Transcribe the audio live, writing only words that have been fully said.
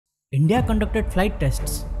India conducted flight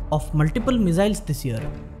tests of multiple missiles this year,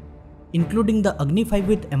 including the Agni-V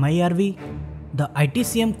with MIRV, the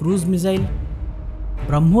ITCM Cruise missile,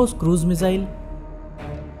 BrahMos cruise missile,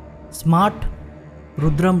 Smart,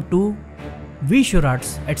 Rudram 2,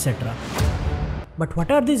 VSHORADS, etc. But what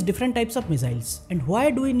are these different types of missiles, and why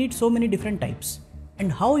do we need so many different types?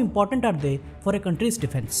 And how important are they for a country's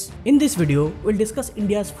defense? In this video, we'll discuss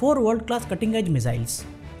India's 4 world-class cutting-edge missiles: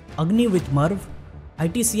 Agni-V MIRV,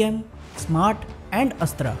 ITCM, Smart and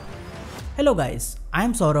Astra. Hello guys, I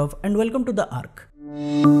am Saurav and welcome to the ARC.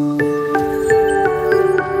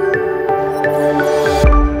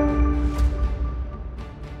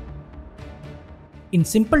 In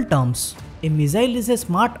simple terms, a missile is a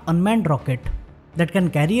smart unmanned rocket that can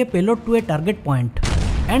carry a payload to a target point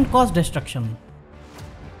and cause destruction.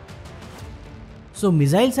 So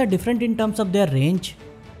missiles are different in terms of their range,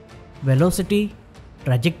 velocity,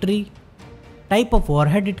 trajectory, type of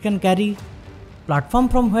warhead it can carry, platform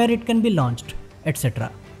from where it can be launched, etc.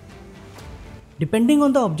 Depending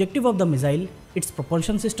on the objective of the missile, its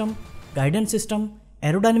propulsion system, guidance system,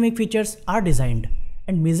 aerodynamic features are designed,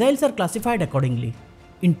 and missiles are classified accordingly.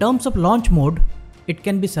 In terms of launch mode, it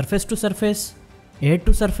can be surface to surface, air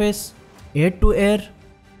to surface, air to air.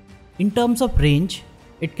 In terms of range,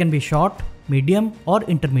 it can be short, medium or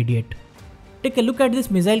intermediate. Take a look at this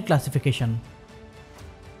missile classification.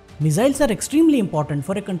 Missiles are extremely important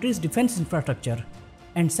for a country's defense infrastructure,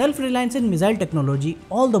 and self-reliance in missile technology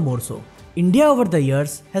all the more so. India over the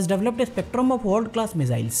years has developed a spectrum of world-class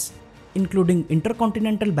missiles, including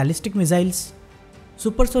intercontinental ballistic missiles,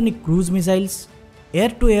 supersonic cruise missiles,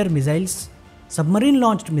 air-to-air missiles,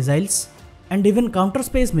 submarine-launched missiles, and even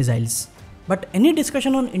counter-space missiles. But any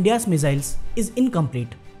discussion on India's missiles is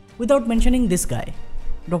incomplete without mentioning this guy,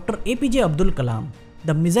 Dr. APJ Abdul Kalam,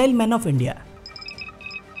 the Missile Man of India.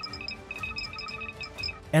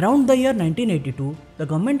 Around the year 1982, the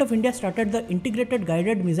Government of India started the Integrated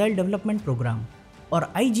Guided Missile Development Program, or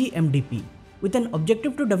IGMDP, with an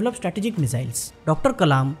objective to develop strategic missiles. Dr.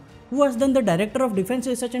 Kalam, who was then the Director of Defense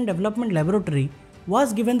Research and Development Laboratory,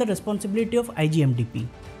 was given the responsibility of IGMDP.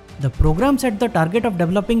 The program set the target of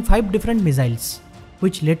developing 5 different missiles,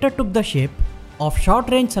 which later took the shape of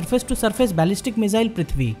Short-Range Surface-to-Surface Ballistic Missile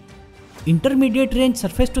Prithvi, Intermediate-Range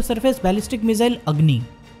Surface-to-Surface Ballistic Missile Agni,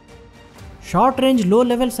 Short-Range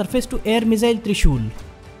Low-Level Surface-to-Air Missile Trishul,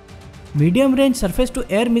 Medium-Range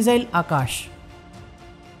Surface-to-Air Missile Akash,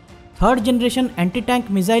 3rd Generation Anti-Tank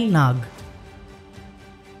Missile Nag.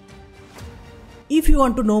 If you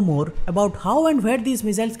want to know more about how and where these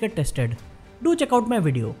missiles get tested, do check out my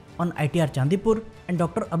video on ITR Chandipur and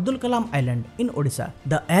Dr. Abdul Kalam Island in Odisha.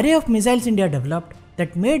 The array of missiles India developed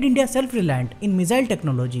that made India self-reliant in missile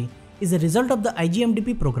technology is a result of the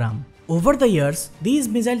IGMDP program. Over the years, these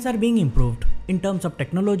missiles are being improved in terms of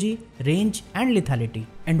technology, range and lethality.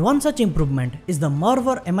 And one such improvement is the MIRV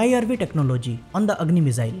or MIRV technology on the Agni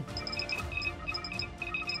missile.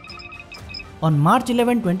 On March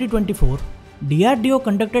 11, 2024, DRDO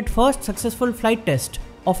conducted first successful flight test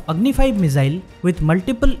of Agni-V missile with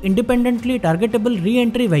multiple independently targetable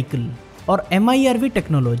re-entry vehicle or MIRV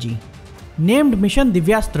technology. Named Mission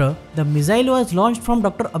Divyastra, the missile was launched from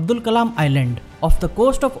Dr. Abdul Kalam Island off the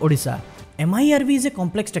coast of Odisha. MIRV is a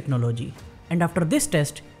complex technology, and after this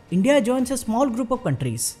test, India joins a small group of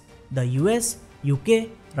countries, the US, UK,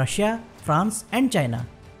 Russia, France and China,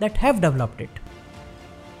 that have developed it.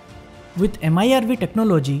 With MIRV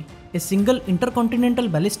technology, a single intercontinental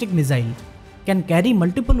ballistic missile can carry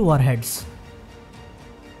multiple warheads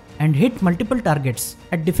and hit multiple targets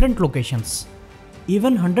at different locations,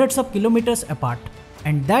 even hundreds of kilometers apart,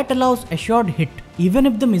 and that allows assured hit even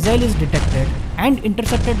if the missile is detected and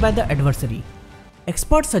intercepted by the adversary.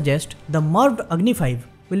 Experts suggest the MIRV Agni-V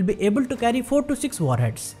will be able to carry 4 to 6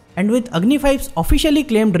 warheads, and with Agni-V's officially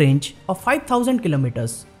claimed range of 5,000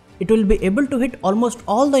 kilometers, it will be able to hit almost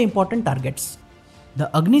all the important targets.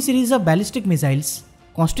 The Agni series of ballistic missiles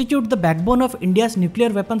constitute the backbone of India's nuclear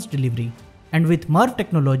weapons delivery, and with MIRV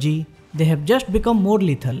technology, they have just become more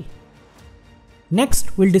lethal.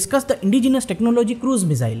 Next, we'll discuss the indigenous technology cruise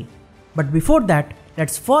missile. But before that,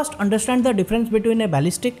 let's first understand the difference between a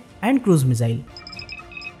ballistic and cruise missile.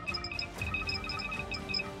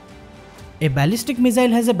 A ballistic missile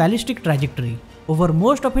has a ballistic trajectory over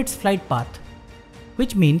most of its flight path,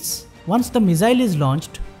 which means once the missile is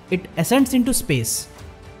launched, it ascends into space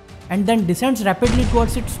and then descends rapidly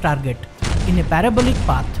towards its target in a parabolic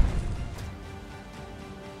path.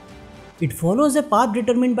 It follows a path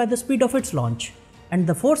determined by the speed of its launch and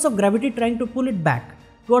the force of gravity trying to pull it back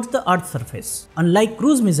towards the Earth's surface. Unlike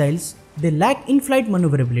cruise missiles, they lack in-flight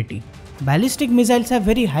maneuverability. Ballistic missiles have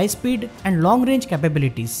very high speed and long range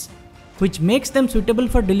capabilities, which makes them suitable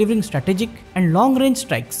for delivering strategic and long-range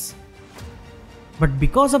strikes. But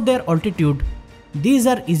because of their altitude, these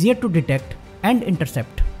are easier to detect and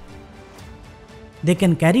intercept. They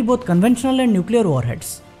can carry both conventional and nuclear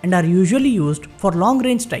warheads and are usually used for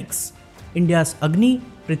long-range strikes. India's Agni,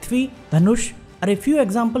 Prithvi, Dhanush are a few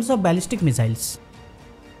examples of ballistic missiles.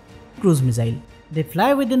 Cruise missile. They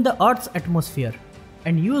fly within the Earth's atmosphere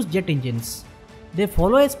and use jet engines. They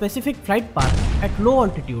follow a specific flight path at low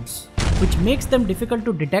altitudes, which makes them difficult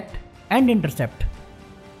to detect and intercept.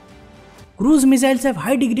 Cruise missiles have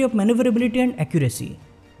high degree of maneuverability and accuracy.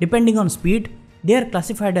 Depending on speed, they are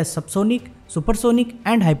classified as subsonic, supersonic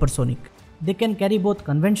and hypersonic. They can carry both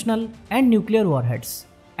conventional and nuclear warheads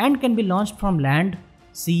and can be launched from land,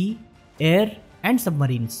 sea, air and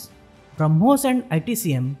submarines. BrahMos and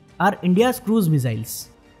ITCM are India's cruise missiles.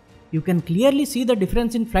 You can clearly see the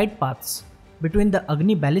difference in flight paths between the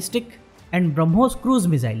Agni Ballistic and BrahMos cruise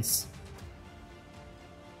missiles.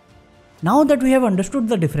 Now that we have understood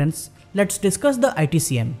the difference, let's discuss the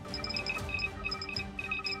ITCM.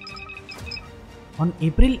 On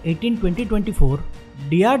April 18, 2024,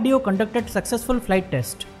 DRDO conducted successful flight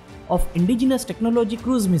test of indigenous technology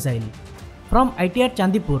cruise missile from ITR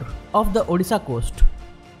Chandipur off the Odisha coast.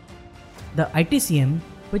 The ITCM,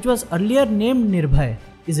 which was earlier named Nirbhay,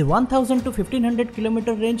 is a 1000 to 1500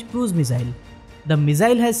 km range cruise missile. The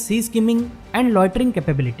missile has sea skimming and loitering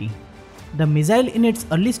capability. The missile in its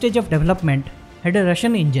early stage of development had a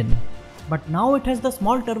Russian engine, but now it has the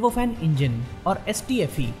small turbofan engine or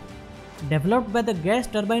STFE, developed by the Gas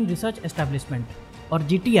Turbine Research Establishment or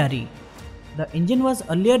GTRE. The engine was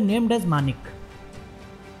earlier named as Manik.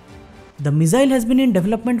 The missile has been in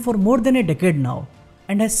development for more than a decade now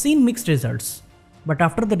and has seen mixed results. But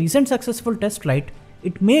after the recent successful test flight,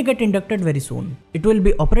 it may get inducted very soon. It will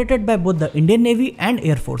be operated by both the Indian Navy and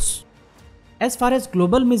Air Force. As far as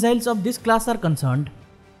global missiles of this class are concerned,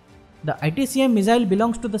 the ITCM missile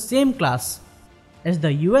belongs to the same class as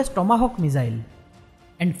the US Tomahawk missile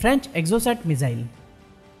and French Exocet missile.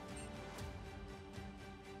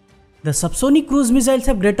 The subsonic cruise missiles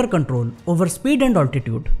have greater control over speed and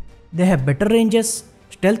altitude. They have better ranges,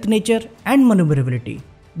 stealth nature and maneuverability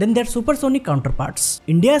than their supersonic counterparts.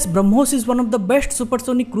 India's BrahMos is one of the best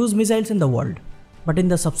supersonic cruise missiles in the world, but in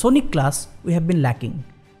the subsonic class we have been lacking.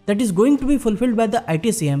 That is going to be fulfilled by the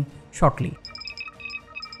ITCM shortly.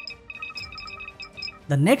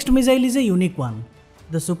 The next missile is a unique one.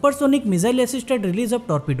 The Supersonic Missile Assisted Release of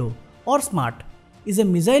Torpedo or SMART is a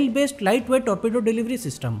missile-based lightweight torpedo delivery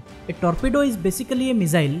system. A torpedo is basically a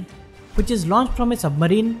missile which is launched from a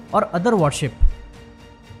submarine or other warship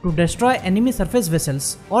to destroy enemy surface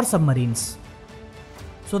vessels or submarines.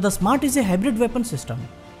 So the SMART is a hybrid weapon system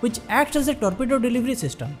which acts as a torpedo delivery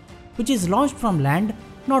system which is launched from land,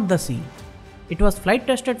 not the sea. It was flight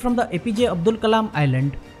tested from the APJ Abdul Kalam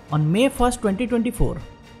Island on May 1, 2024.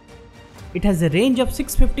 It has a range of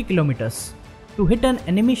 650 kilometers to hit an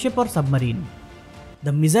enemy ship or submarine.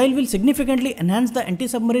 The missile will significantly enhance the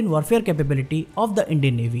anti-submarine warfare capability of the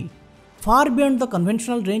Indian Navy, far beyond the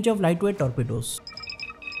conventional range of lightweight torpedoes.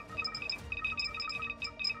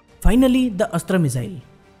 Finally, the Astra missile.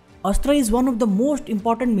 Astra is one of the most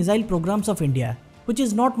important missile programs of India, which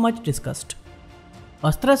is not much discussed.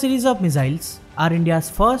 Astra series of missiles are India's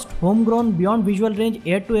first homegrown beyond visual range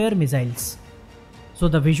air-to-air missiles. So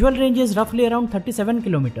the visual range is roughly around 37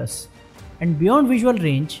 kilometers, and beyond visual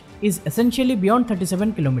range is essentially beyond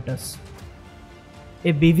 37 kilometers.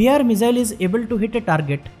 A BVR missile is able to hit a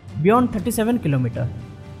target beyond 37 kilometers.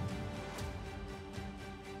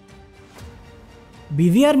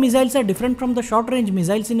 BVR missiles are different from the short-range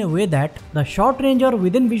missiles in a way that the short-range or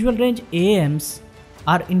within visual range AAMs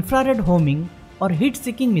are infrared homing or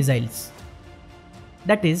heat-seeking missiles.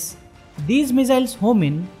 That is, these missiles home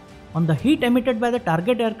in on the heat emitted by the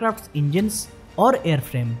target aircraft's engines or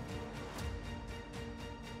airframe.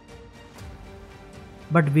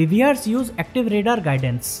 But BVRs use active radar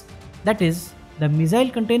guidance. That is, the missile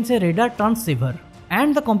contains a radar transceiver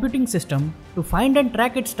and the computing system to find and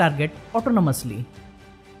track its target autonomously.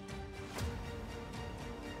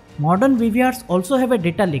 Modern BVRs also have a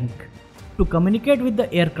data link to communicate with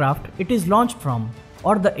the aircraft it is launched from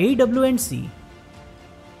or the AW&C.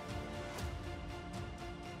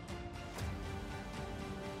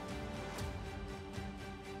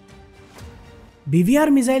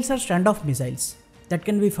 BVR missiles are standoff missiles that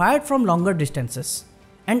can be fired from longer distances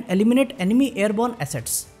and eliminate enemy airborne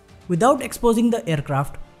assets without exposing the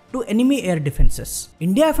aircraft to enemy air defenses.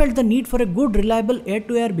 India felt the need for a good reliable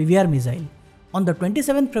air-to-air BVR missile on the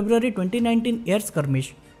 27th February 2019 air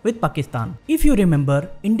skirmish with Pakistan. If you remember,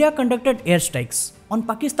 India conducted airstrikes on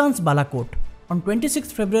Pakistan's Balakot on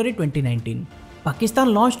 26 February 2019.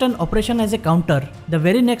 Pakistan launched an operation as a counter the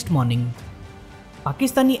very next morning.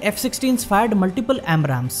 Pakistani F-16s fired multiple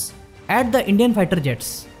AMRAAMs at the Indian fighter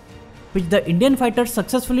jets, which the Indian fighters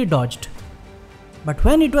successfully dodged. But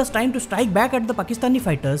when it was time to strike back at the Pakistani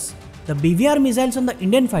fighters, the BVR missiles on the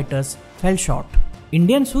Indian fighters fell short.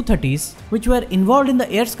 Indian Su-30s, which were involved in the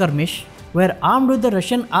air skirmish, were armed with the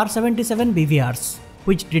Russian R-77 BVRs,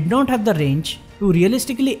 which did not have the range to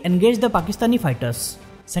realistically engage the Pakistani fighters.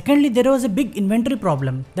 Secondly, there was a big inventory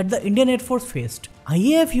problem that the Indian Air Force faced.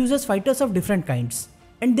 IAF uses fighters of different kinds,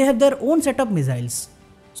 and they have their own set of missiles.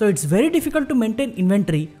 So it's very difficult to maintain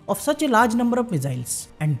inventory of such a large number of missiles.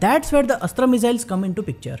 And that's where the Astra missiles come into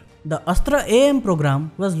picture. The Astra AAM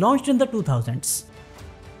program was launched in the 2000s.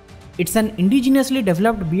 It's an indigenously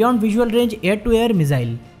developed beyond visual range air-to-air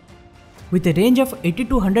missile with a range of 80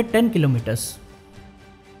 to 110 kilometers.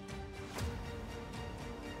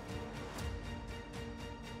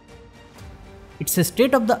 It's a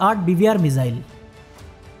state-of-the-art BVR missile,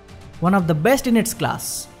 one of the best in its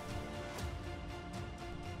class.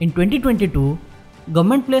 In 2022,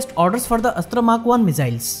 government placed orders for the Astra Mark 1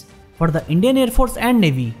 missiles for the Indian Air Force and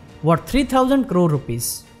Navy worth 3,000 crore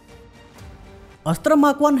rupees. Astra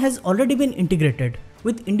Mark 1 has already been integrated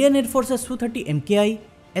with Indian Air Force's Su-30 MKI,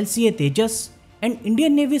 LCA Tejas and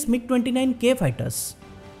Indian Navy's MiG-29K fighters.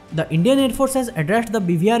 The Indian Air Force has addressed the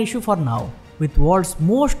BVR issue for now with world's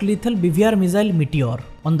most lethal BVR missile Meteor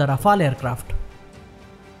on the Rafale aircraft.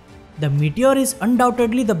 The Meteor is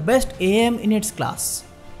undoubtedly the best AAM in its class,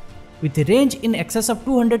 with a range in excess of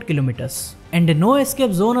 200 km and a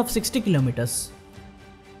no-escape zone of 60 km.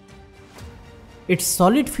 Its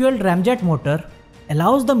solid-fueled ramjet motor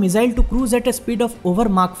allows the missile to cruise at a speed of over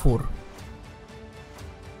Mach 4.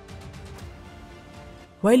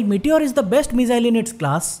 While Meteor is the best missile in its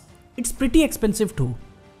class, it's pretty expensive too.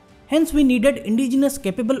 Hence we needed indigenous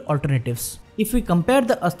capable alternatives. If we compare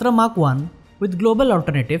the Astra Mark 1 with global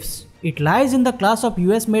alternatives, it lies in the class of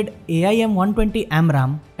US-made AIM-120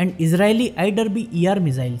 AMRAAM and Israeli IRB-ER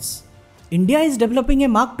missiles. India is developing a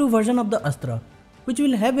Mark 2 version of the Astra, which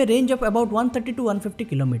will have a range of about 130 to 150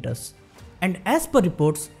 kilometers. And as per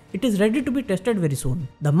reports, it is ready to be tested very soon.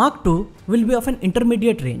 The Mark 2 will be of an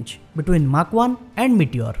intermediate range between Mark 1 and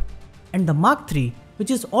Meteor. And the Mark 3, which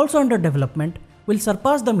is also under development, will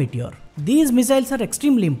surpass the Meteor. These missiles are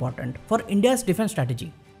extremely important for India's defense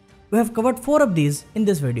strategy. We have covered 4 of these in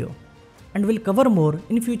this video and will cover more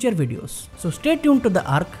in future videos. So stay tuned to the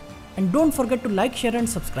ARC and don't forget to like, share and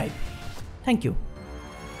subscribe. Thank you.